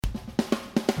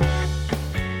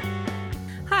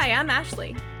Hi, I'm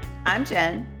Ashley. I'm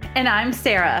Jen. And I'm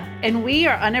Sarah. And we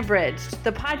are Unabridged,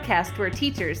 the podcast where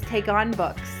teachers take on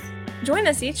books. Join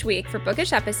us each week for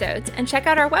bookish episodes and check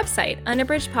out our website,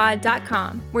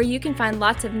 unabridgedpod.com, where you can find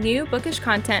lots of new bookish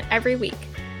content every week.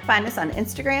 Find us on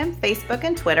Instagram, Facebook,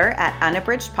 and Twitter at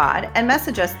unabridgedpod and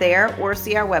message us there or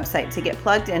see our website to get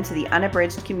plugged into the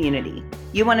Unabridged community.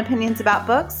 You want opinions about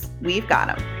books? We've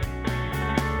got them.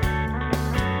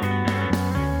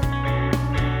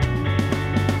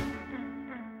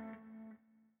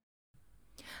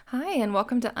 Hi, and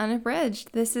welcome to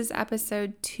Unabridged. This is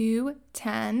episode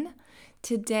 210.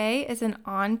 Today is an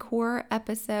encore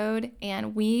episode,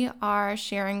 and we are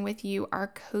sharing with you our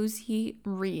Cozy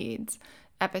Reads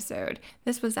episode.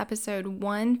 This was episode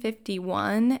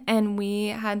 151, and we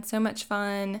had so much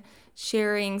fun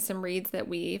sharing some reads that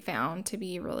we found to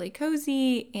be really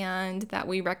cozy and that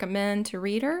we recommend to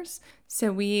readers.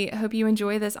 So we hope you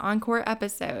enjoy this encore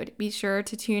episode. Be sure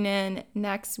to tune in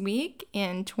next week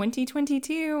in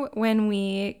 2022 when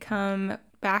we come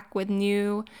back with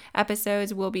new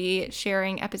episodes. We'll be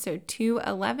sharing episode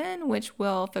 211, which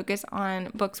will focus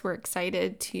on books we're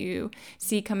excited to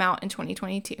see come out in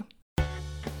 2022.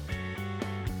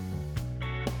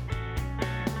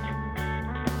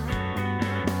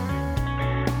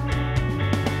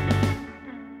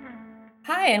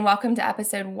 Hi, and welcome to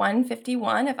episode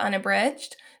 151 of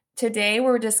Unabridged. Today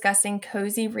we're discussing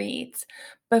Cozy Reads.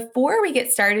 Before we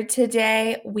get started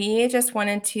today, we just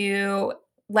wanted to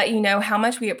let you know how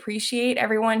much we appreciate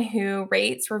everyone who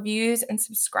rates, reviews, and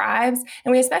subscribes.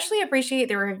 And we especially appreciate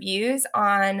the reviews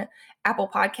on Apple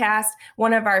Podcast.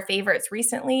 One of our favorites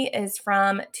recently is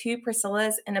from Two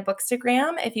Priscillas in a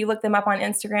Bookstagram. If you look them up on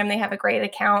Instagram, they have a great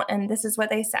account, and this is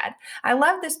what they said. I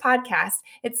love this podcast.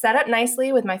 It's set up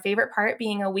nicely with my favorite part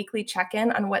being a weekly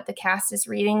check-in on what the cast is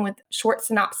reading with short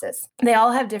synopsis. They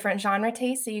all have different genre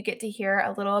tastes, so you get to hear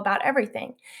a little about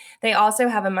everything. They also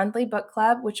have a monthly book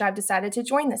club, which I've decided to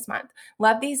join this month.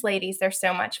 Love these ladies. They're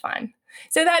so much fun.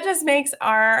 So that just makes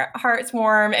our hearts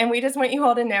warm, and we just want you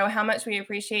all to know how much we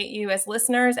appreciate you as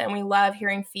listeners, and we love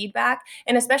hearing feedback,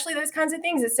 and especially those kinds of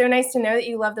things. It's so nice to know that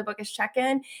you love the Bookish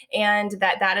Check-In, and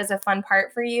that is a fun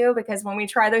part for you, because when we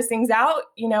try those things out,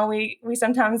 you know, we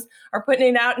sometimes are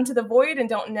putting it out into the void and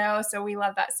don't know, so we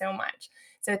love that so much.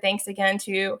 So thanks again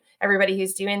to everybody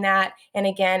who's doing that. And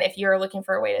again, if you're looking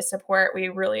for a way to support, we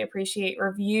really appreciate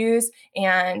reviews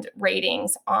and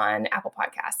ratings on Apple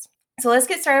Podcasts. So let's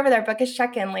get started with our bookish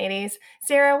check-in, ladies.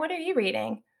 Sarah, what are you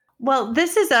reading? Well,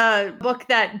 this is a book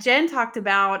that Jen talked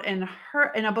about in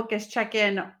a bookish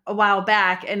check-in a while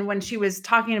back. And when she was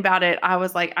talking about it, I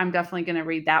was like, I'm definitely going to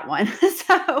read that one.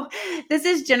 So this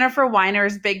is Jennifer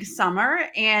Weiner's Big Summer.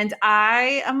 And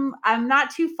I'm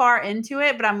not too far into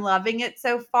it, but I'm loving it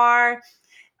so far.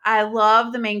 I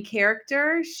love the main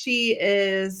character. She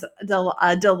is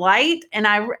a delight. And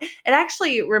it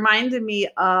actually reminded me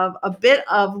of a bit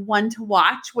of One to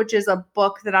Watch, which is a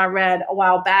book that I read a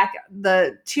while back.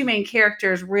 The two main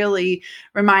characters really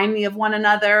remind me of one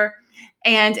another.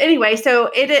 And anyway,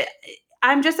 so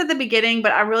I'm just at the beginning,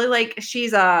 but I really like,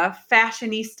 she's a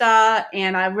fashionista,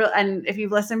 and if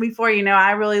you've listened before, you know, I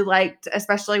really liked,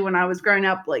 especially when I was growing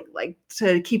up, like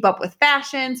to keep up with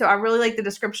fashion. So I really like the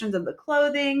descriptions of the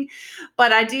clothing,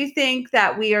 but I do think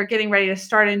that we are getting ready to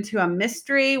start into a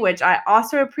mystery, which I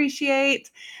also appreciate.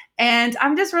 And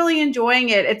I'm just really enjoying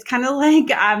it. It's kind of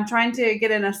like I'm trying to get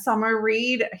in a summer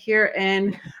read here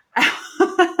in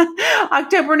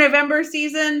October, November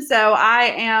season. So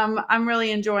I'm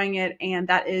really enjoying it. And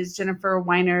that is Jennifer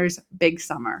Weiner's Big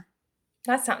Summer.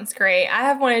 That sounds great. I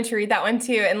have wanted to read that one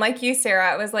too. And like you,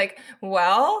 Sarah, it was like,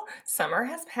 well, summer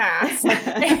has passed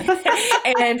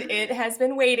and it has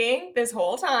been waiting this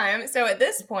whole time. So at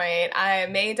this point, I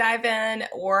may dive in,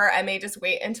 or I may just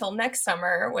wait until next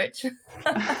summer, which is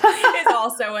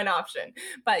also an option.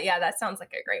 But yeah, that sounds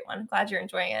like a great one. Glad you're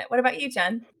enjoying it. What about you,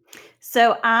 Jen?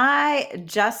 So I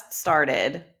just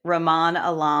started Rumaan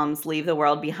Alam's Leave the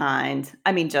World Behind.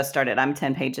 I mean, just started. I'm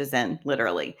 10 pages in,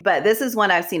 literally. But this is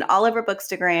one I've seen all over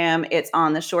Bookstagram. It's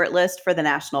on the short list for the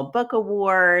National Book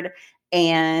Award.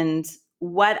 And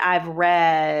what I've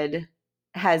read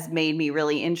has made me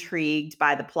really intrigued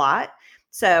by the plot.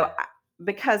 So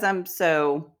because I'm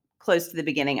so close to the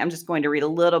beginning, I'm just going to read a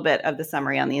little bit of the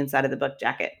summary on the inside of the book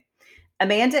jacket.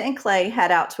 Amanda and Clay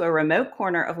head out to a remote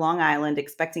corner of Long Island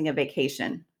expecting a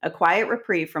vacation, a quiet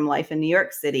reprieve from life in New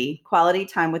York City, quality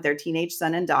time with their teenage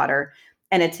son and daughter,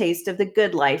 and a taste of the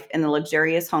good life in the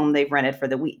luxurious home they've rented for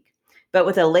the week. But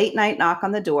with a late night knock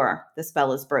on the door, the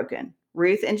spell is broken.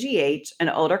 Ruth and GH, an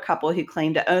older couple who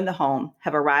claim to own the home,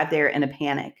 have arrived there in a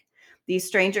panic. These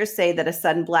strangers say that a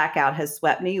sudden blackout has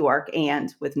swept New York,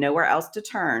 and with nowhere else to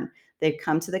turn, they've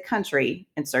come to the country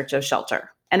in search of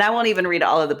shelter. And I won't even read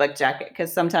all of the book jacket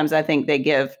because sometimes I think they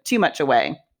give too much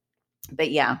away. But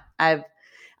yeah, I've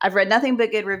read nothing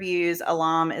but good reviews.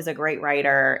 Alam is a great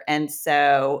writer. And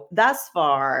so thus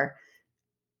far,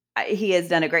 he has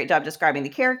done a great job describing the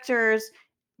characters,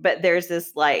 but there's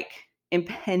this like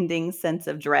impending sense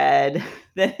of dread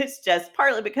that is just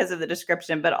partly because of the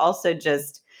description, but also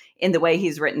just in the way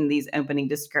he's written these opening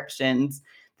descriptions.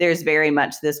 There's very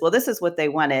much this, well, this is what they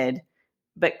wanted,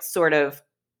 but sort of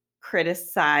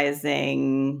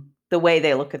criticizing the way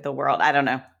they look at the world. I don't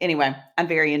know. Anyway, I'm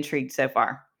very intrigued so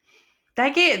far.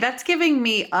 That's giving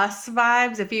me Us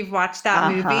vibes. If you've watched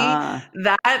that movie,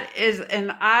 that is,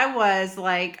 and I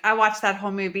watched that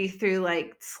whole movie through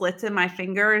like slits in my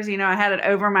fingers. I had it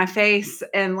over my face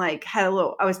and like I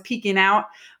was peeking out,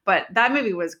 but that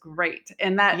movie was great.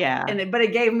 And that, yeah. But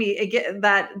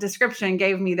that description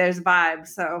gave me those vibes.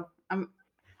 So I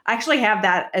actually have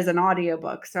that as an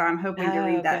audiobook. So I'm hoping to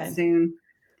read that soon.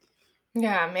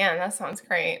 Yeah, man, that sounds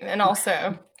great. And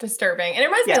also disturbing. And it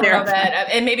reminds me a little bit,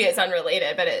 and maybe it's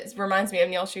unrelated, but it reminds me of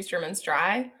Neal Shusterman's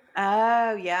Dry.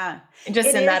 Oh, yeah.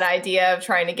 Just that idea of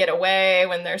trying to get away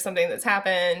when there's something that's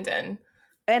happened. And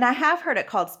I have heard it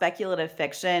called speculative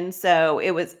fiction. So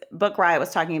it was Book Riot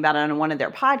was talking about it on one of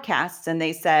their podcasts, and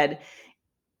they said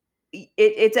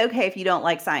it's okay if you don't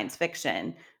like science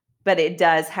fiction, but it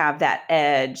does have that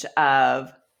edge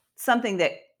of something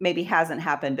that maybe hasn't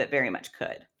happened, but very much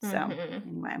could. So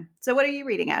anyway, so what are you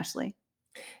reading, Ashley?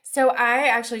 So I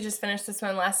actually just finished this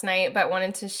one last night, but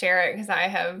wanted to share it because I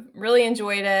have really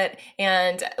enjoyed it.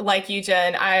 And like you,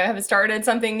 Jen, I have started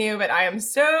something new, but I am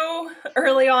so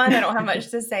early on. I don't have much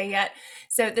to say yet.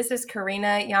 So this is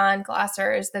Karina Jan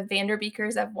Glasser's The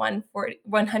Vanderbeekers of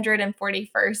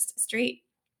 141st Street.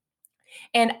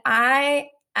 And I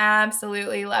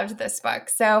absolutely loved this book.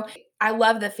 So I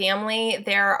love the family.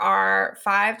 There are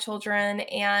 5 children,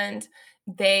 and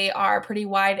they are pretty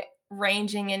wide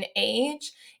ranging in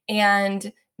age,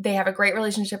 and they have a great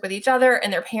relationship with each other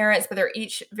and their parents, but they're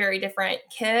each very different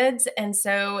kids. And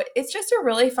so it's just a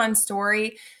really fun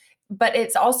story, but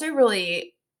it's also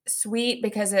really sweet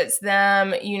because it's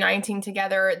them uniting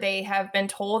together. They have been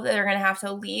told that they're going to have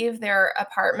to leave their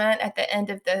apartment at the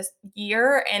end of this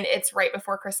year, and it's right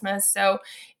before Christmas. So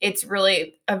it's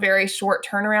really a very short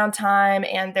turnaround time,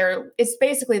 and it's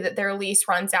basically that their lease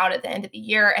runs out at the end of the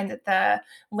year, and that the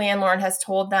landlord has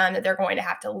told them that they're going to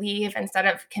have to leave instead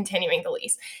of continuing the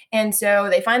lease. And so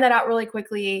they find that out really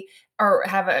quickly, or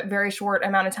have a very short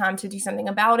amount of time to do something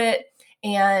about it.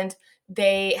 And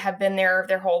they have been there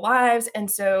their whole lives. And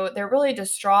so they're really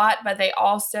distraught, but they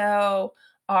also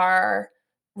are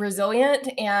resilient.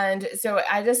 And so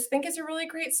I just think it's a really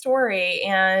great story.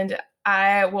 And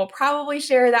I will probably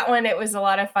share that one. It was a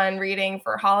lot of fun reading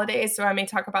for holidays. So I may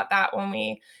talk about that when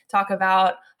we talk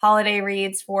about holiday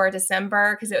reads for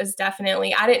December, because it was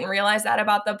definitely, I didn't realize that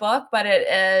about the book, but it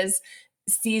is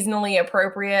seasonally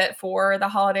appropriate for the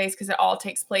holidays because it all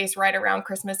takes place right around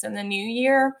Christmas and the New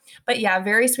Year. But yeah,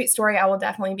 very sweet story. I will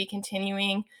definitely be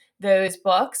continuing those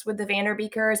books with the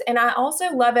Vanderbeekers. And I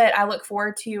also love it. I look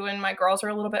forward to, when my girls are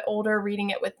a little bit older, reading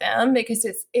it with them, because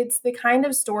it's the kind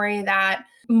of story that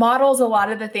models a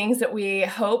lot of the things that we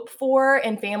hope for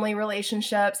in family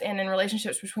relationships and in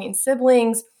relationships between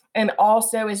siblings, and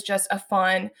also is just a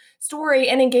fun story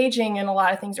and engaging, and a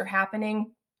lot of things are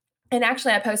happening. And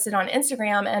actually, I posted on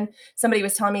Instagram, and somebody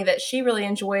was telling me that she really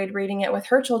enjoyed reading it with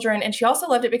her children. And she also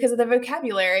loved it because of the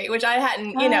vocabulary, which I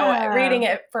hadn't, reading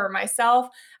it for myself,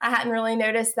 I hadn't really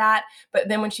noticed that. But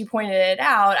then when she pointed it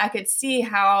out, I could see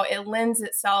how it lends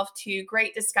itself to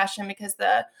great discussion, because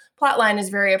the plot line is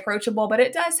very approachable, but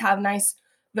it does have nice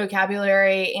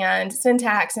vocabulary and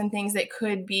syntax and things that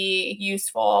could be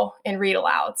useful in read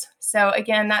alouds. So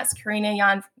again, that's Karina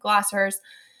Jan Glasser's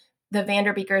The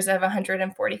Vanderbeekers of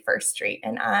 141st Street.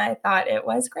 And I thought it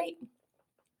was great.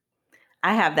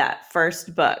 I have that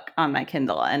first book on my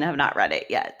Kindle and have not read it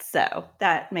yet. So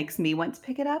that makes me want to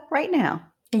pick it up right now.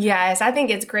 Yes, I think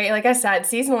it's great. Like I said,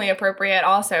 seasonally appropriate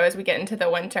also as we get into the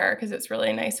winter, because it's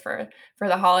really nice for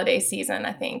the holiday season,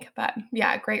 I think. But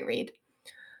yeah, great read.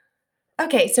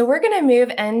 Okay, so we're going to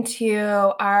move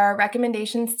into our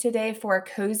recommendations today for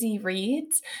cozy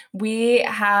reads. We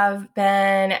have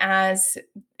been, as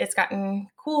it's gotten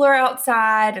cooler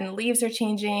outside and leaves are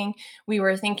changing, we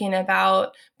were thinking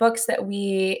about books that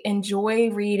we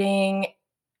enjoy reading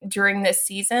during this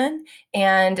season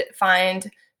and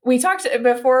find We talked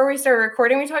before we started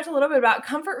recording, we talked a little bit about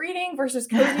comfort reading versus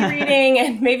cozy reading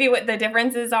and maybe what the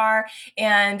differences are.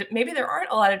 And maybe there aren't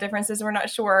a lot of differences, we're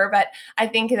not sure, but I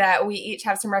think that we each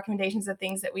have some recommendations of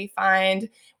things that we find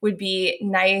would be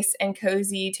nice and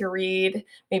cozy to read,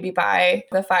 maybe by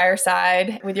the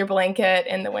fireside with your blanket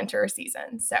in the winter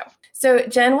season. So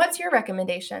Jen, what's your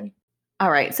recommendation? All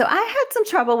right. So I had some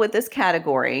trouble with this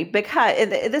category because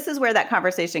this is where that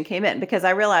conversation came in, because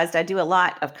I realized I do a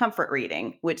lot of comfort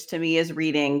reading, which to me is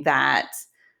reading that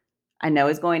I know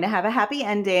is going to have a happy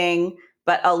ending,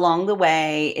 but along the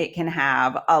way, it can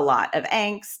have a lot of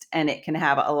angst and it can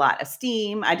have a lot of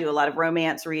steam. I do a lot of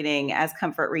romance reading as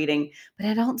comfort reading, but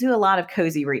I don't do a lot of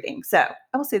cozy reading. So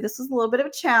I will say this was a little bit of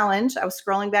a challenge. I was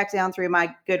scrolling back down through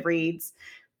my Goodreads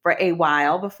for a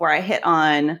while before I hit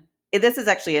on. This is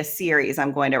actually a series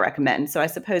I'm going to recommend. So I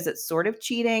suppose it's sort of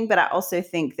cheating, but I also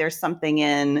think there's something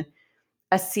in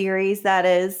a series that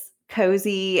is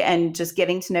cozy and just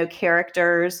getting to know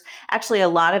characters. Actually, a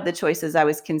lot of the choices I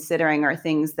was considering are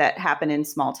things that happen in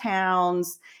small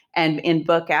towns, and in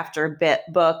book after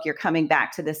book, you're coming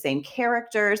back to the same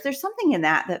characters. There's something in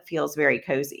that feels very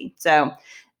cozy. So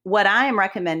what I am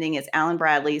recommending is Alan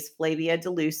Bradley's Flavia de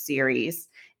Luce series.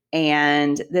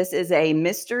 And this is a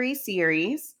mystery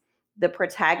series. The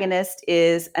protagonist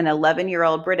is an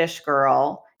 11-year-old British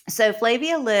girl. So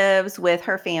Flavia lives with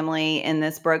her family in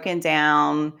this broken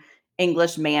down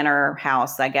English manor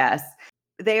house, I guess.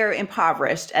 They're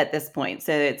impoverished at this point,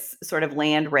 so it's sort of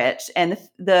land rich. And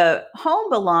the home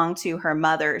belonged to her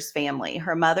mother's family.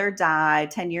 Her mother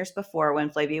died 10 years before when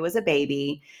Flavia was a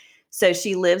baby. So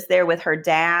she lives there with her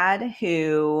dad,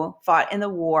 who fought in the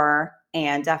war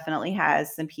and definitely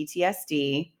has some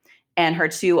PTSD, and her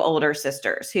two older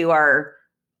sisters, who are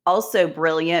also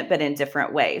brilliant, but in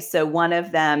different ways. So one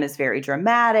of them is very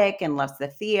dramatic and loves the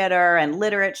theater and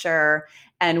literature,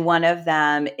 and one of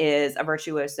them is a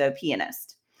virtuoso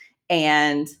pianist.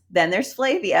 And then there's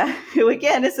Flavia, who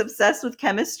again is obsessed with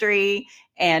chemistry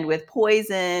and with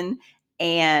poison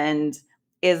and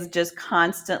is just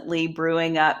constantly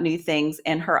brewing up new things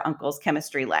in her uncle's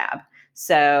chemistry lab.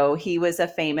 So he was a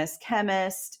famous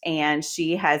chemist and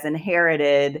she has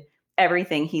inherited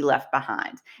everything he left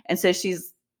behind. And so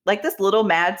she's like this little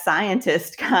mad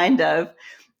scientist kind of,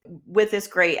 with this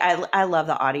great, I love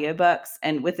the audiobooks,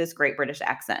 and with this great British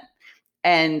accent.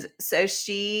 And so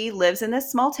she lives in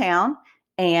this small town,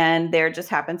 and there just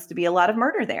happens to be a lot of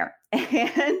murder there.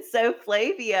 And so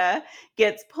Flavia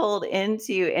gets pulled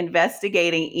into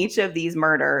investigating each of these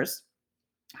murders.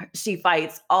 She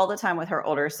fights all the time with her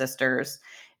older sisters.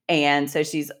 And so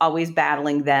she's always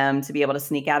battling them to be able to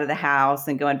sneak out of the house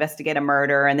and go investigate a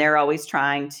murder. And they're always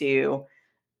trying to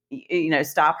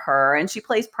stop her. And she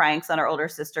plays pranks on her older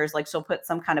sisters. Like she'll put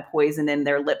some kind of poison in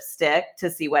their lipstick to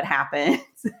see what happens.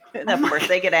 And of course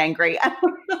they get angry,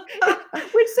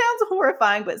 which sounds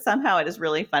horrifying, but somehow it is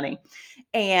really funny.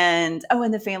 And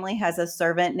the family has a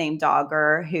servant named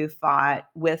Dogger who fought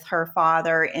with her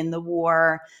father in the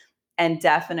war and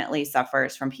definitely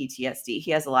suffers from PTSD.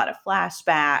 He has a lot of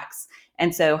flashbacks.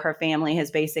 And so her family has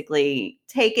basically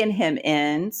taken him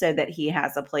in so that he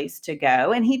has a place to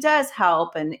go. And he does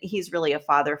help. And he's really a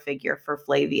father figure for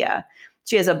Flavia.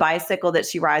 She has a bicycle that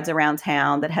she rides around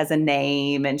town that has a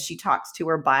name, and she talks to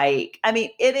her bike. I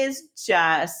mean, it is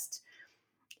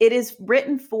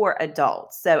written for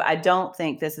adults. So I don't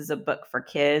think this is a book for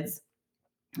kids,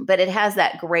 but it has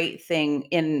that great thing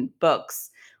in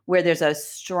books where there's a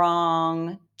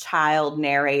strong child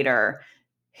narrator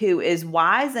who is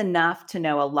wise enough to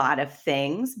know a lot of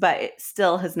things, but it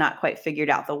still has not quite figured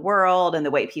out the world and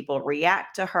the way people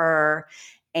react to her.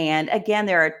 And again,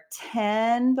 there are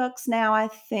 10 books now, I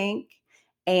think,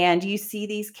 and you see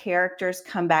these characters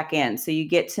come back in. So you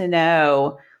get to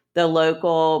know the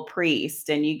local priest,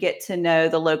 and you get to know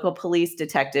the local police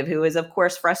detective, who is, of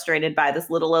course, frustrated by this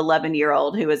little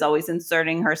 11-year-old who is always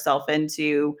inserting herself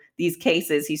into these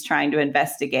cases he's trying to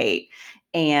investigate.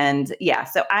 And yeah,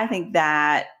 so I think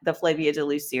that the Flavia de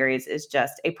Luce series is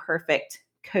just a perfect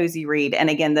cozy read. And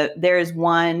again, there is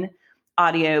one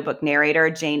audiobook narrator,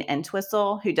 Jane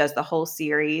Entwistle, who does the whole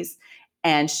series.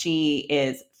 And she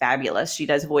is fabulous. She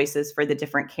does voices for the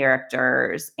different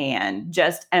characters and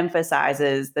just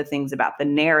emphasizes the things about the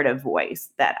narrative voice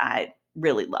that I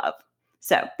really love.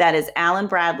 So that is Alan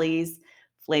Bradley's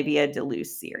Flavia de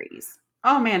Luce series.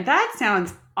 Oh man, that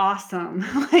sounds awesome.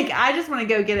 Like I just want to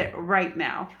go get it right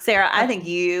now. Sarah, I think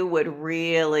you would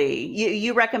really,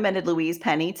 you recommended Louise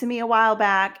Penny to me a while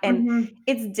back, and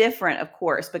it's different, of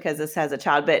course, because this has a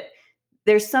child, but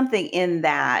there's something in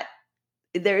that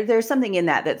there's something in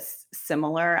that that's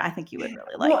similar. I think you would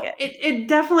really like it. It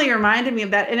definitely reminded me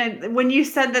of that. And when you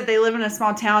said that they live in a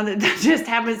small town that just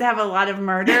happens to have a lot of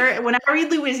murder, when I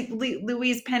read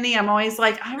Louise Penny, I'm always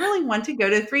like, I really want to go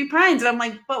to Three Pines. And I'm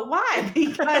like, but why?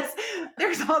 Because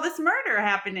there's all this murder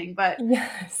happening. But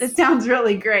Yes. it sounds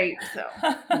really great. So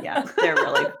Yeah, they're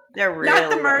really not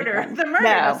the murder. Really fun. The murder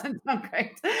doesn't sound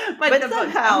great. But the book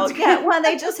somehow, sounds yeah, great. well,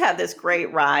 they just have this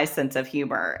great wry sense of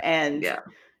humor. And Yeah.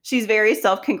 she's very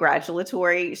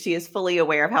self-congratulatory. She is fully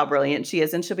aware of how brilliant she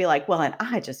is. And she'll be like, well, and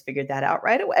I just figured that out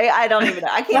right away. I don't even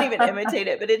know. I can't even imitate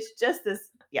it, but it's just this.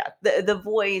 Yeah, the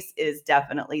voice is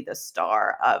definitely the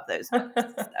star of those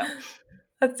books. So.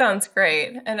 That sounds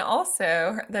great. And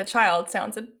also, the child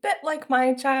sounds a bit like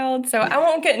my child. So I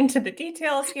won't get into the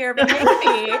details here, but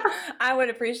maybe I would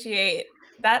appreciate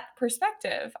that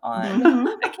perspective on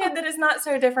a kid that is not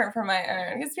so different from my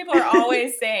own. Because people are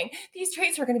always saying, these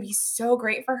traits are going to be so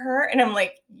great for her. And I'm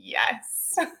like,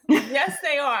 yes, yes,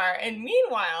 they are. And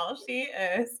meanwhile, she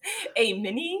is a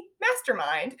mini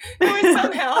mastermind who is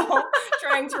somehow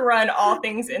trying to run all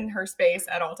things in her space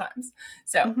at all times.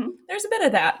 So there's a bit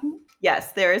of that.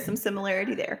 Yes, there is some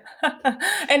similarity there.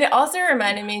 And it also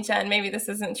reminded me, Jen, maybe this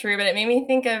isn't true, but it made me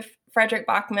think of Frederick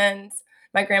Bachman's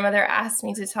My Grandmother Asked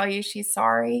Me to Tell You She's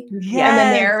Sorry. Yes. I'm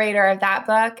the narrator of that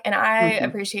book, and I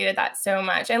appreciated that so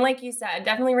much. And like you said,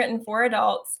 definitely written for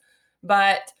adults,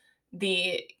 but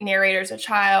the narrator's a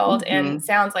child and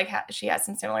sounds like she has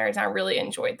some similarities. I really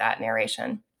enjoyed that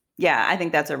narration. Yeah, I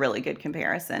think that's a really good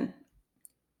comparison.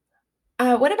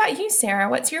 What about you, Sarah?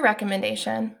 What's your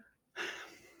recommendation?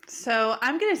 So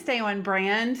I'm going to stay on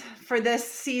brand for this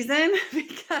season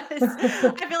because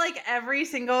I feel like every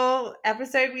single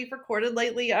episode we've recorded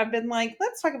lately, I've been like,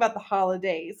 let's talk about the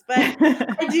holidays. But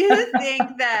I do think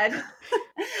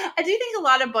a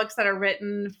lot of books that are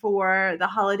written for the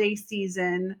holiday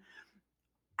season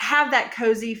have that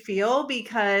cozy feel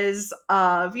because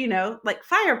of, like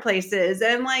fireplaces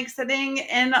and like sitting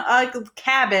in a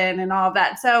cabin and all of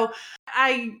that. So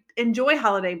I enjoy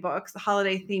holiday books,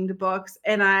 holiday themed books,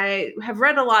 and I have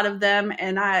read a lot of them.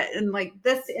 And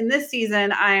in this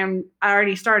season, I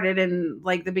already started in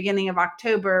like the beginning of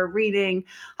October reading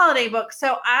holiday books.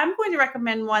 So I'm going to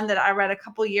recommend one that I read a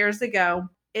couple years ago.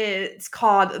 It's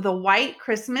called The White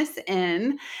Christmas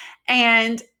Inn.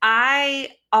 And I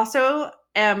also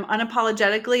am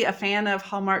unapologetically a fan of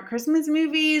Hallmark Christmas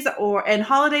movies and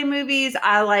holiday movies.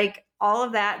 I like all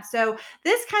of that. So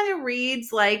this kind of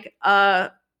reads like a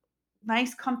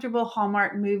nice, comfortable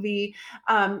Hallmark movie.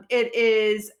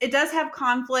 It does have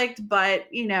conflict, but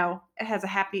it has a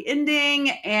happy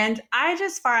ending. And I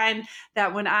just find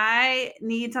that when I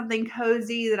need something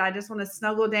cozy that I just want to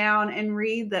snuggle down and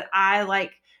read, that I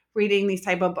like reading these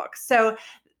type of books. So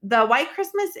The White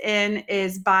Christmas Inn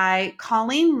is by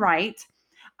Colleen Wright.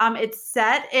 It's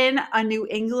set in a New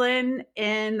England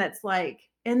inn that's like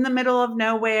in the middle of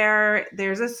nowhere.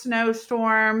 There's a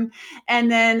snowstorm.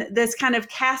 And then this kind of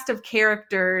cast of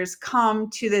characters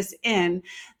come to this inn.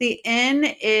 The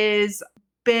inn is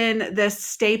been the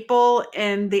staple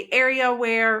in the area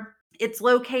where it's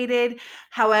located.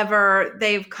 However,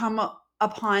 they've come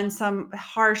upon some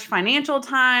harsh financial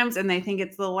times, and they think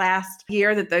it's the last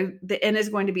year that the inn is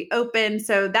going to be open.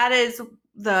 So that is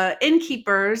the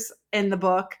innkeepers in the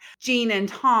book, Jean and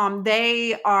Tom,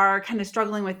 they are kind of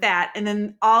struggling with that. And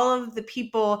then all of the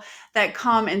people that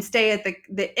come and stay at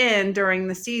the inn during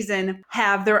the season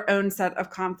have their own set of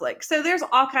conflicts. So there's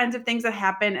all kinds of things that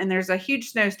happen, and there's a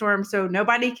huge snowstorm, so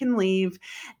nobody can leave.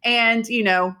 And,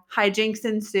 hijinks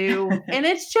ensue. And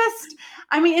it's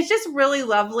just really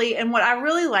lovely. And what I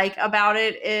really like about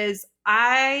it is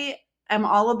I'm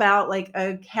all about like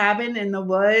a cabin in the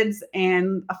woods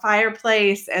and a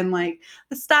fireplace and like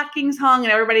the stockings hung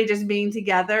and everybody just being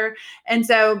together. And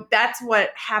so that's what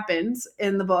happens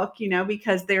in the book,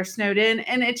 because they're snowed in,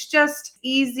 and it's just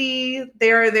easy.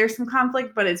 There's some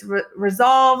conflict, but it's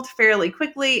resolved fairly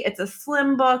quickly. It's a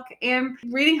slim book, and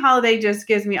reading holiday just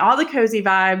gives me all the cozy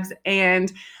vibes,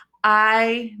 and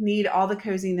I need all the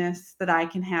coziness that I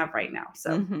can have right now.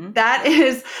 So that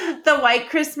is The White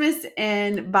Christmas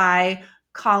Inn by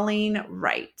Colleen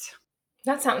Wright.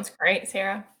 That sounds great,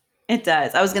 Sarah. It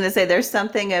does. I was going to say there's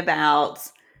something about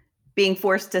being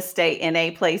forced to stay in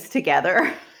a place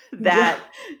together that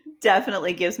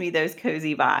definitely gives me those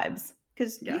cozy vibes,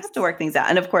 because you have to work things out.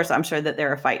 And of course, I'm sure that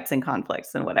there are fights and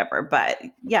conflicts and whatever, but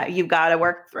yeah, you've got to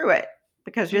work through it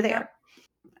because you're there.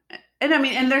 And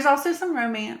and there's also some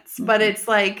romance, but it's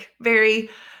like very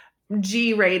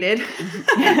G-rated. And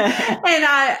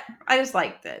I just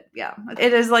liked it. Yeah.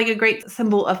 It is like a great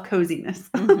symbol of coziness.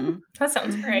 That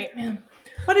sounds great, man.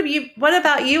 What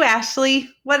about you, Ashley?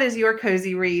 What is your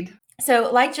cozy read? So,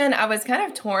 like Jen, I was kind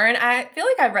of torn. I feel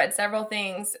like I've read several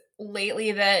things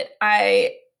lately that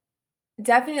I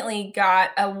definitely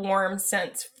got a warm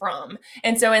sense from.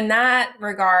 And so, in that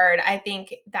regard, I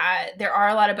think that there are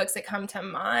a lot of books that come to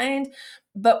mind.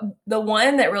 But the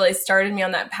one that really started me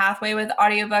on that pathway with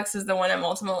audiobooks is the one I'm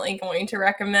ultimately going to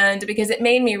recommend, because it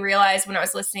made me realize when I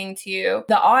was listening to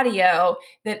the audio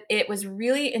that it was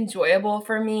really enjoyable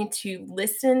for me to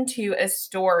listen to a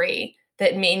story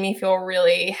that made me feel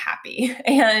really happy.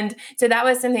 And so that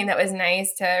was something that was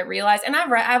nice to realize. And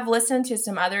I've listened to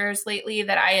some others lately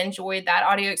that I enjoyed that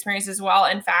audio experience as well.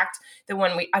 In fact, the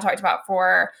one I talked about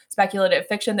for speculative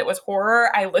fiction that was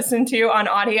horror, I listened to on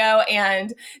audio.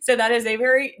 And so that is a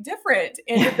very different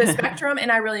end of the spectrum.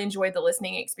 And I really enjoyed the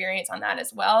listening experience on that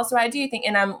as well. So I do think,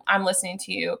 and I'm listening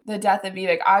to The Death of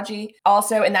Vivek Aji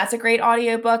also, and that's a great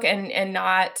audiobook and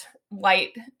not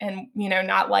light and,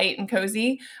 not light and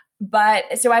cozy.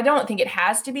 But so I don't think it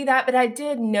has to be that, but I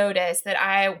did notice that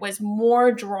I was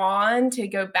more drawn to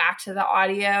go back to the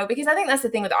audio, because I think that's the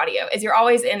thing with audio is you're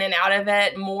always in and out of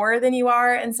it more than you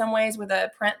are in some ways with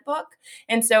a print book.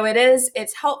 And so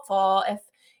it's helpful if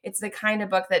it's the kind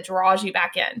of book that draws you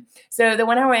back in. So the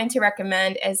one I wanted to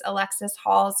recommend is Alexis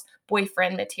Hall's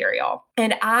Boyfriend Material.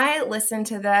 And I listened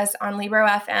to this on Libro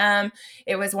FM.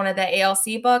 It was one of the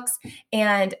ALC books,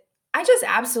 and I just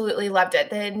absolutely loved it.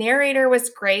 The narrator was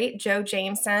great. Joe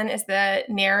Jameson is the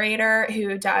narrator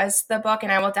who does the book,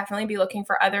 and I will definitely be looking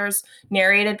for others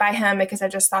narrated by him because I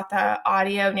just thought the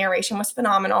audio narration was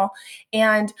phenomenal.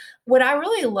 And what I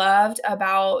really loved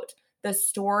about the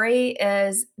story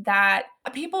is that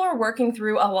people are working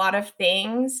through a lot of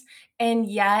things, and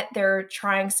yet they're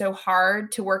trying so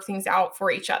hard to work things out for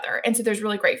each other. And so there's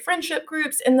really great friendship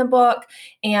groups in the book,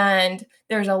 and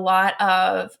there's a lot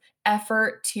of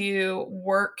effort to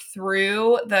work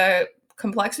through the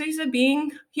complexities of being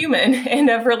human and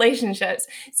of relationships.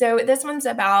 So this one's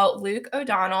about Luke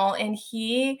O'Donnell, and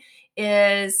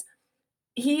is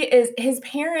his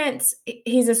parents,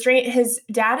 his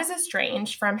dad is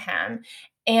estranged from him,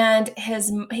 and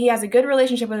he has a good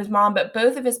relationship with his mom, but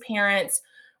both of his parents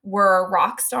were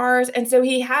rock stars. And so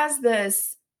he has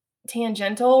this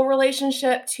tangential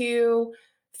relationship to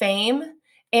fame,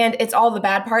 and it's all the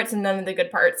bad parts and none of the good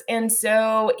parts. And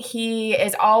so he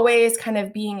is always kind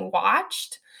of being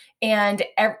watched, and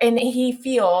he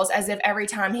feels as if every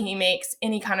time he makes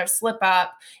any kind of slip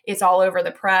up, it's all over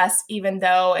the press, even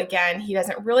though, again, he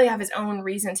doesn't really have his own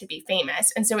reason to be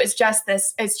famous. And so it's just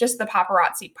the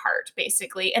paparazzi part,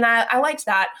 basically. And I liked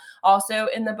that also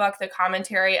in the book, the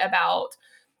commentary about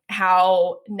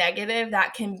how negative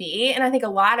that can be. And I think a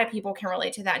lot of people can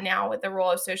relate to that now with the role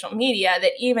of social media,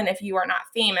 that even if you are not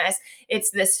famous,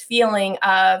 it's this feeling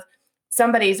of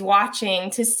somebody's watching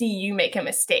to see you make a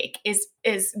mistake. Is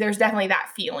there's definitely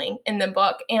that feeling in the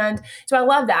book. And so I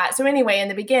love that. So anyway, in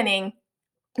the beginning,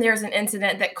 there's an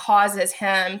incident that causes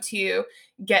him to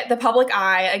get the public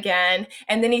eye again,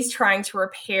 and then he's trying to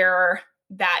repair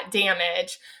that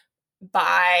damage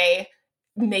by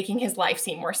making his life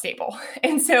seem more stable.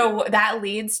 And so that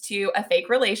leads to a fake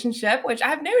relationship, which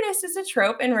I've noticed is a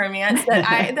trope in romance that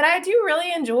I do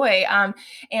really enjoy.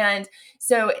 And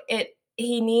so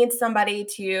he needs somebody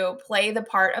to play the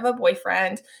part of a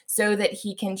boyfriend so that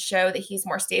he can show that he's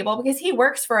more stable, because he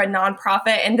works for a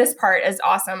nonprofit. And this part is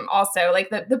awesome also. Like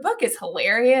the book is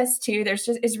hilarious too.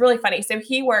 It's really funny. So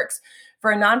he works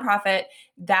for a nonprofit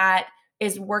that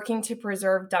is working to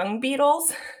preserve dung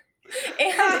beetles.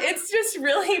 And it's just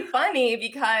really funny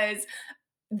because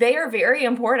they are very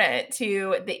important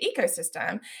to the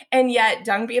ecosystem. And yet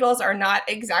dung beetles are not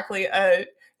exactly a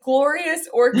glorious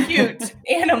or cute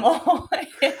animal. And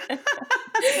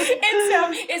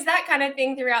so it's that kind of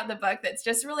thing throughout the book that's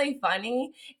just really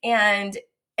funny. And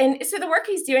so the work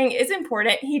he's doing is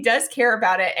important. He does care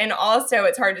about it. And also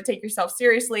it's hard to take yourself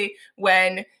seriously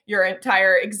when your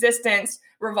entire existence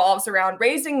revolves around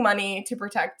raising money to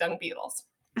protect dung beetles.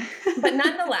 But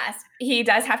nonetheless, he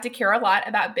does have to care a lot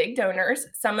about big donors,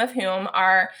 some of whom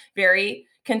are very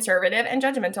conservative and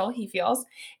judgmental, he feels.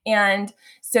 And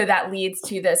so that leads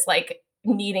to this like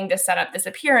needing to set up this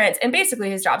appearance, and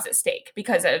basically his job's at stake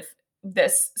because of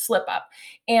this slip up.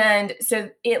 And so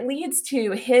it leads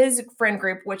to his friend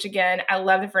group, which again, I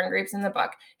love the friend groups in the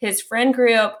book. His friend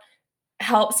group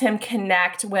helps him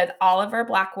connect with Oliver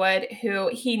Blackwood, who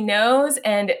he knows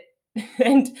and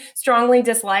strongly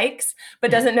dislikes,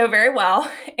 but doesn't know very well.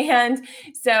 And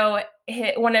so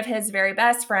one of his very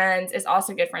best friends is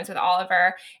also good friends with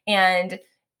Oliver, and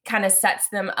kind of sets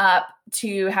them up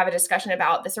to have a discussion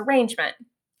about this arrangement.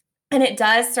 And it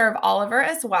does serve Oliver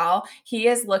as well. He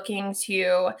is looking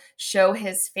to show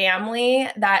his family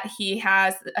that he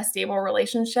has a stable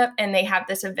relationship and they have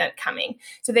this event coming.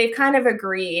 So they've kind of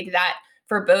agreed that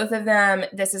for both of them,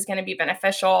 this is going to be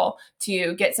beneficial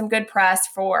to get some good press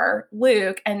for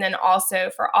Luke. And then also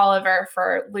for Oliver,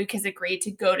 for Luke has agreed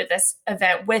to go to this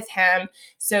event with him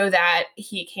so that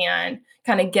he can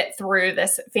kind of get through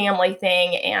this family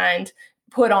thing and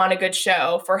put on a good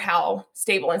show for how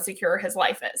stable and secure his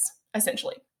life is,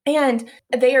 essentially. And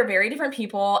they are very different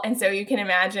people. And so you can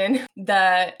imagine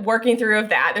the working through of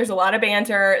that. There's a lot of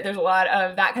banter. There's a lot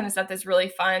of that kind of stuff that's really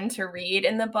fun to read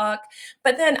in the book.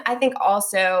 But then I think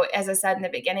also, as I said in the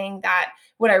beginning, that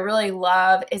what I really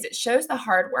love is it shows the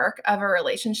hard work of a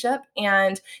relationship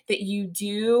and that you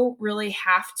do really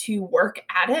have to work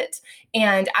at it.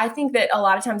 And I think that a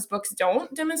lot of times books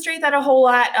don't demonstrate that a whole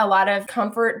lot. A lot of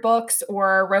comfort books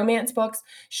or romance books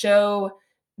show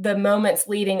the moments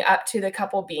leading up to the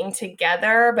couple being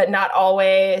together, but not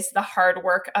always the hard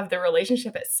work of the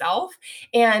relationship itself.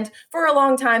 And for a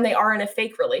long time, they are in a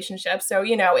fake relationship. So,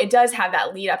 it does have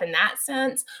that lead up in that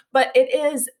sense, but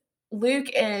Luke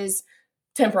is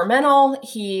temperamental.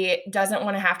 He doesn't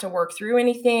want to have to work through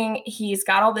anything. He's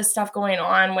got all this stuff going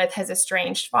on with his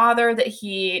estranged father that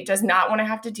he does not want to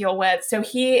have to deal with. So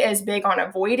he is big on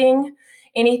avoiding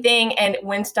anything. And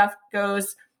when stuff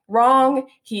goes wrong,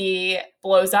 he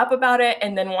blows up about it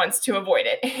and then wants to avoid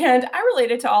it. And I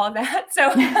related to all of that.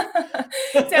 So, and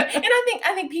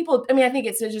I think people, I think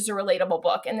it's just a relatable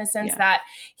book in the sense that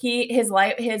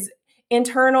his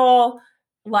internal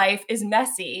life is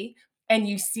messy. And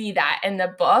you see that in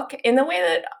the book in the way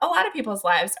that a lot of people's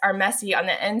lives are messy on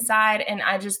the inside. And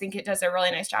I just think it does a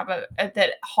really nice job of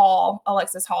that.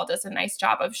 Alexis Hall does a nice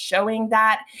job of showing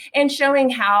that and showing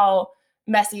how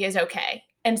messy is okay.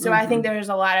 And so I think there's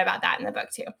a lot about that in the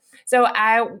book too. So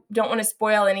I don't want to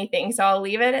spoil anything, so I'll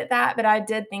leave it at that. But I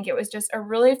did think it was just a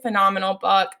really phenomenal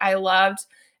book. I loved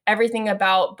everything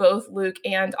about both Luke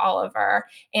and Oliver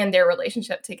and their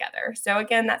relationship together. So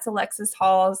again, that's Alexis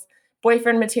Hall's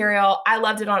Boyfriend Material. I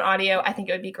loved it on audio. I think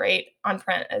it would be great on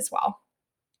print as well.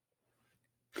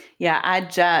 Yeah, I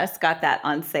just got that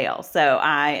on sale. So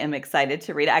I am excited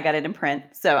to read it. I got it in print,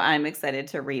 so I'm excited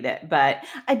to read it. But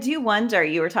I do wonder,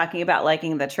 you were talking about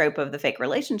liking the trope of the fake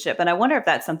relationship. And I wonder if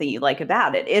that's something you like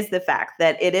about it, is the fact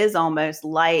that it is almost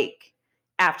like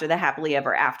After the Happily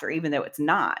Ever After, even though it's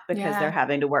not, because they're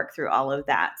having to work through all of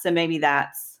that. So maybe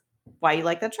that's why you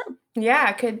like that trope.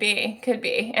 Yeah, could be.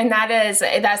 And that's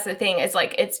the thing, is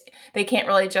like, they can't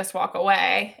really just walk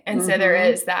away. And so there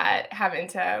is that having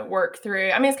to work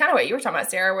through. It's kind of what you were talking about,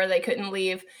 Sarah, where they couldn't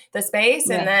leave the space.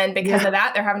 And then because of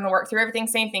that, they're having to work through everything.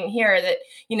 Same thing here, that,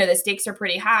 the stakes are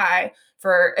pretty high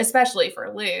especially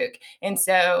for Luke. And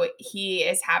so he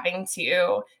is having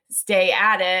to stay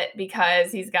at it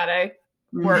because he's got to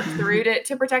work through it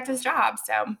to protect his job.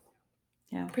 So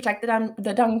protect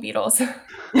the dung beetles.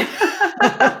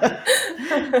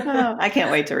 I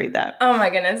can't wait to read that. Oh my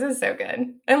goodness, it's so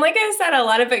good. And like I said, a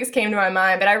lot of books came to my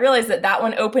mind, but I realized that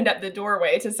one opened up the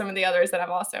doorway to some of the others that I've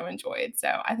also enjoyed.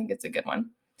 So I think it's a good one.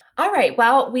 All right.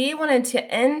 Well, we wanted to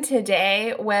end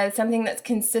today with something that's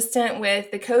consistent with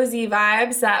the cozy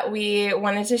vibes that we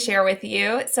wanted to share with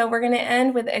you. So we're going to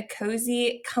end with a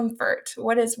cozy comfort.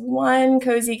 What is one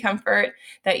cozy comfort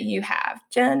that you have?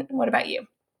 Jen, what about you?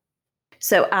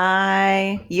 So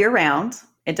I, year round,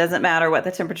 it doesn't matter what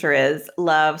the temperature is,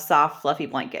 love soft, fluffy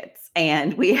blankets.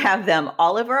 And we have them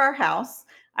all over our house.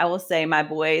 I will say my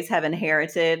boys have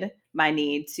inherited my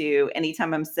need to,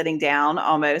 anytime I'm sitting down,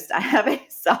 almost, I have a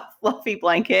soft, fluffy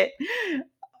blanket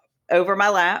over my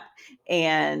lap.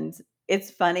 And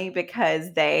it's funny because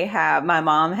my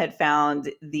mom had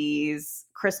found these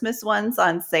Christmas ones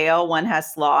on sale. One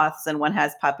has sloths and one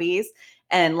has puppies.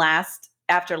 And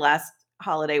after last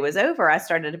holiday was over, I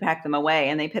started to pack them away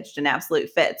and they pitched an absolute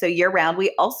fit. So year round,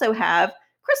 we also have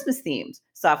Christmas themed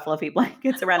soft fluffy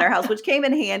blankets around our house, which came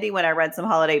in handy when I read some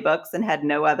holiday books and had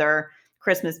no other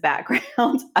Christmas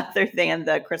background other than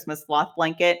the Christmas sloth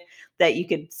blanket that you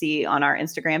could see on our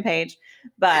Instagram page.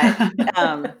 But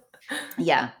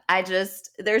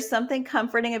there's something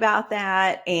comforting about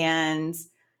that. And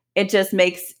it just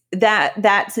makes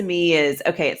that to me is,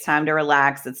 okay, it's time to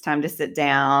relax. It's time to sit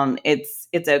down. It's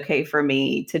okay for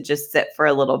me to just sit for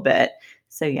a little bit.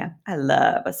 So yeah, I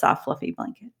love a soft, fluffy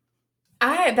blanket.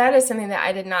 That is something that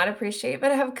I did not appreciate,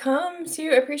 but have come to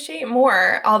appreciate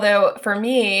more. Although for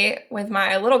me, with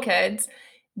my little kids,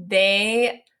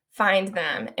 they find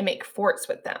them and make forts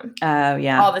with them. Oh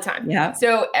yeah. All the time. Yeah.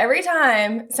 So every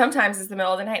time, sometimes it's the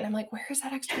middle of the night and I'm like, where's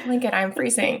that extra blanket? I'm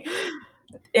freezing.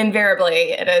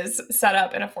 invariably it is set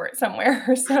up in a fort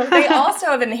somewhere. So they also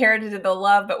have inherited the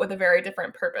love, but with a very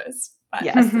different purpose. But.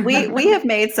 Yes, we have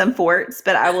made some forts,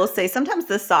 but I will say sometimes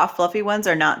the soft, fluffy ones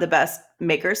are not the best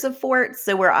makers of forts.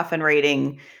 So we're often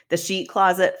raiding the sheet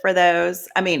closet for those.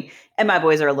 I mean, and my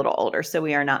boys are a little older, so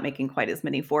we are not making quite as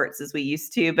many forts as we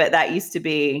used to. But that used to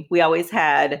be, we always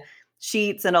had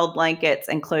sheets and old blankets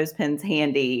and clothespins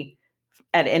handy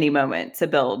at any moment to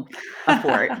build a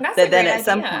fort. That's But a then great at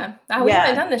some idea. point, We yeah.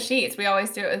 haven't done the sheets. We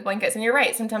always do it with blankets. And you're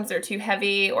right. Sometimes they're too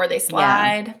heavy or they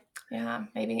slide. Yeah,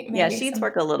 maybe. Yeah, sheets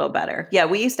work a little better. Yeah,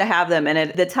 we used to have them.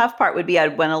 And the tough part would be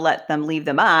I'd want to let them leave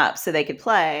them up so they could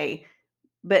play.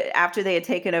 But after they had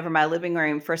taken over my living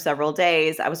room for several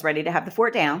days, I was ready to have the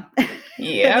fort down.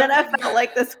 Yeah. And then I felt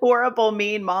like this horrible,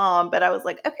 mean mom. But I was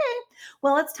like, okay,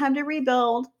 well, it's time to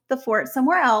rebuild the fort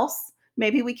somewhere else.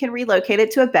 Maybe we can relocate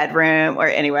it to a bedroom or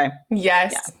anyway.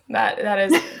 Yes, yeah. that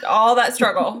is all that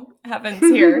struggle happens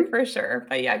here for sure.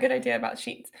 But yeah, good idea about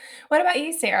sheets. What about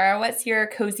you, Sarah? What's your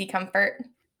cozy comfort?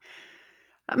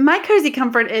 My cozy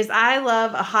comfort is I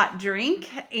love a hot drink,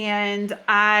 and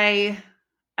I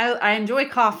enjoy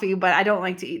coffee, but I don't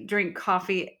like to drink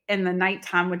coffee in the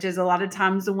nighttime, which is a lot of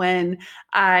times when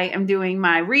I am doing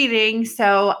my reading.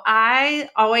 So I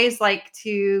always like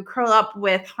to curl up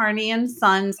with Harney and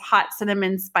Sons hot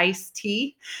cinnamon spice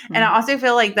tea. Mm-hmm. And I also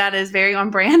feel like that is very on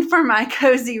brand for my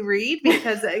cozy read,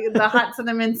 because the hot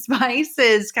cinnamon spice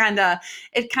is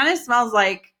it kind of smells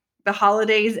like the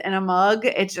holidays in a mug.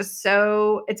 It's just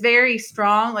it's very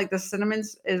strong. Like the cinnamon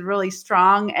is really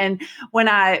strong. And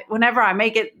whenever I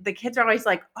make it, the kids are always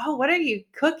like, "Oh, what are you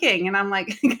cooking?" And I'm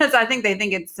like, because I think they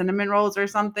think it's cinnamon rolls or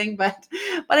something, but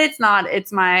it's not.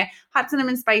 It's my hot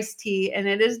cinnamon spice tea, and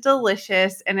it is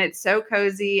delicious, and it's so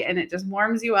cozy, and it just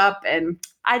warms you up, and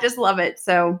I just love it.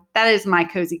 So that is my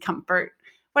cozy comfort.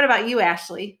 What about you,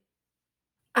 Ashley?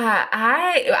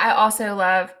 I also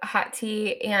love hot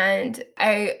tea, and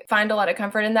I find a lot of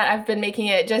comfort in that. I've been making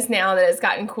it just now that it's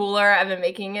gotten cooler. I've been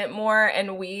making it more,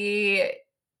 and we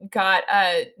got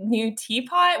a new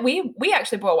teapot. We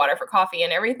actually boil water for coffee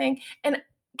and everything. And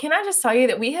can I just tell you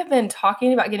that we have been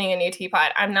talking about getting a new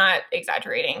teapot, I'm not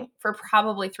exaggerating, for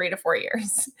probably 3 to 4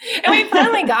 years. And we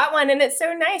finally got one, and it's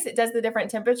so nice. It does the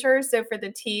different temperatures. So for the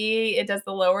tea, it does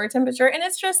the lower temperature. And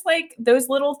it's just like those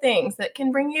little things that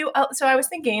can bring you out. So I was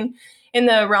thinking, in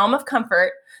the realm of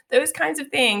comfort, those kinds of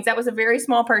things, that was a very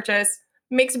small purchase,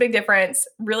 makes a big difference.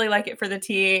 Really like it for the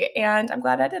tea. And I'm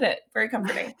glad I did it. Very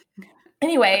comforting.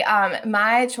 Anyway,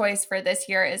 my choice for this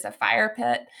year is a fire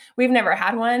pit. We've never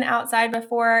had one outside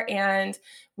before, and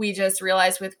we just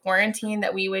realized with quarantine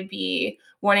that we would be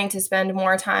wanting to spend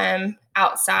more time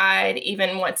outside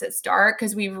even once it's dark,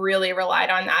 because we've really relied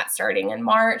on that starting in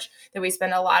March, that we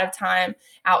spend a lot of time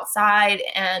outside,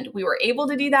 and we were able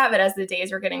to do that. But as the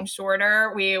days were getting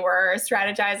shorter, we were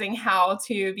strategizing how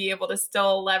to be able to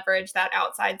still leverage that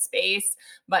outside space,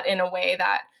 but in a way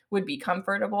that would be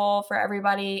comfortable for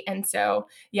everybody. And so,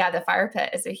 yeah, the fire pit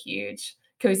is a huge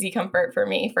cozy comfort for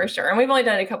me, for sure. And we've only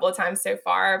done it a couple of times so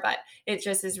far, but it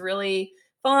just is really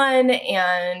fun,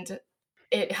 and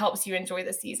it helps you enjoy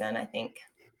the season, I think.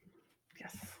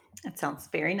 Yes, that sounds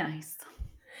very nice.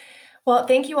 Well,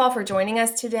 thank you all for joining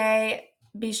us today.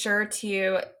 Be sure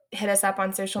to hit us up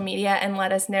on social media and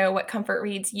let us know what comfort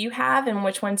reads you have and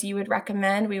which ones you would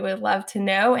recommend. We would love to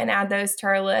know and add those to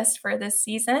our list for this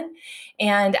season.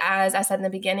 And as I said in the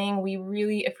beginning, we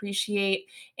really appreciate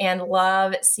and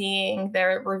love seeing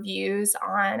the reviews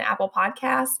on Apple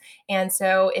Podcasts. And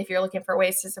so if you're looking for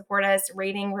ways to support us,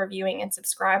 rating, reviewing, and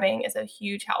subscribing is a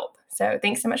huge help. So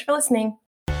thanks so much for listening.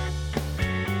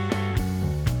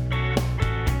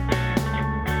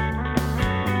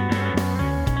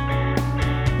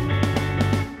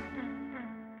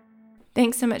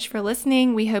 Thanks so much for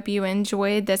listening. We hope you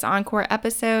enjoyed this encore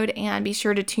episode, and be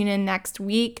sure to tune in next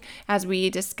week as we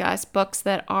discuss books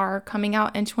that are coming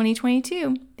out in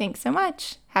 2022. Thanks so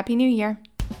much. Happy New Year.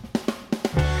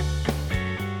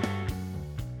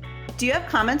 Do you have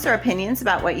comments or opinions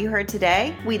about what you heard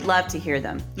today? We'd love to hear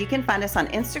them. You can find us on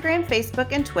Instagram,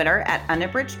 Facebook, and Twitter at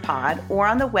UnabridgedPod, or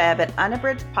on the web at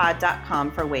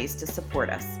unabridgedpod.com for ways to support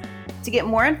us. To get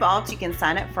more involved, you can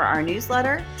sign up for our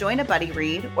newsletter, join a buddy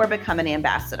read, or become an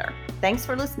ambassador. Thanks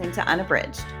for listening to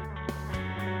Unabridged.